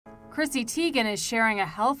Chrissy Teigen is sharing a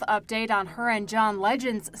health update on her and John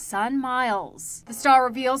Legend's son, Miles. The star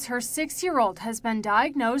reveals her 6-year-old has been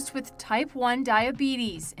diagnosed with type 1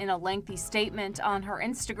 diabetes in a lengthy statement on her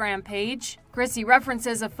Instagram page. Chrissy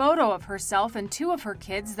references a photo of herself and 2 of her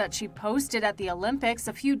kids that she posted at the Olympics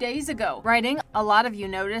a few days ago, writing, "A lot of you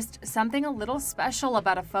noticed something a little special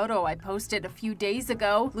about a photo I posted a few days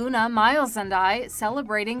ago. Luna, Miles, and I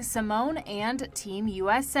celebrating Simone and Team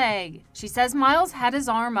USA." She says Miles had his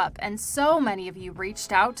arm up, and so many of you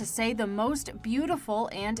reached out to say the most beautiful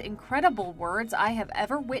and incredible words I have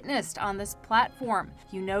ever witnessed on this platform.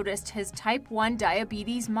 You noticed his type 1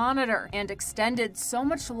 diabetes monitor and extended so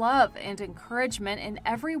much love and encouragement in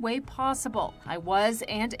every way possible. I was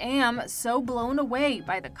and am so blown away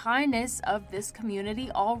by the kindness of this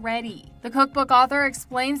community already. The cookbook author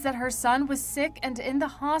explains that her son was sick and in the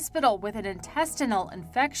hospital with an intestinal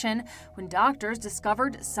infection when doctors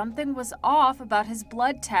discovered something was off about his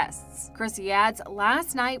blood tests. Chrissy adds,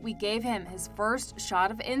 "Last night we gave him his first shot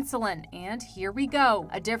of insulin, and here we go.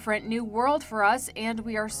 A different new world for us, and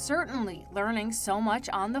we are certainly learning so much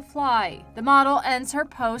on the fly." The model ends her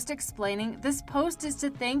post explaining, "This post is to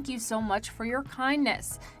thank you so much for your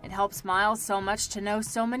kindness. It helps Miles so much to know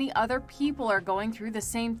so many other people are going through the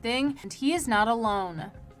same thing, and he is not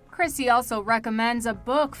alone." Chrissy also recommends a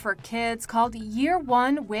book for kids called Year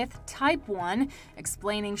 1 with Type 1,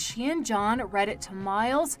 explaining she and John read it to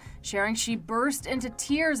Miles, sharing she burst into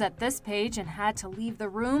tears at this page and had to leave the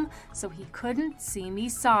room so he couldn't see me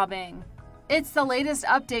sobbing. It's the latest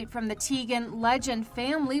update from the Teigen Legend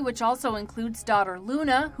family, which also includes daughter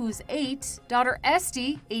Luna, who's 8, daughter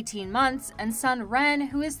Esti, 18 months, and son Wren,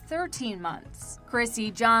 who is 13 months.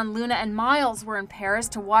 Chrissy, John, Luna, and Miles were in Paris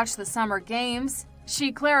to watch the Summer Games.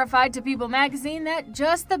 She clarified to People magazine that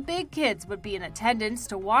just the big kids would be in attendance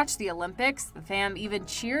to watch the Olympics. The fam even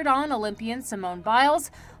cheered on Olympian Simone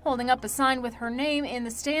Biles, holding up a sign with her name in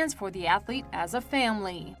the stands for the athlete as a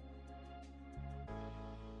family.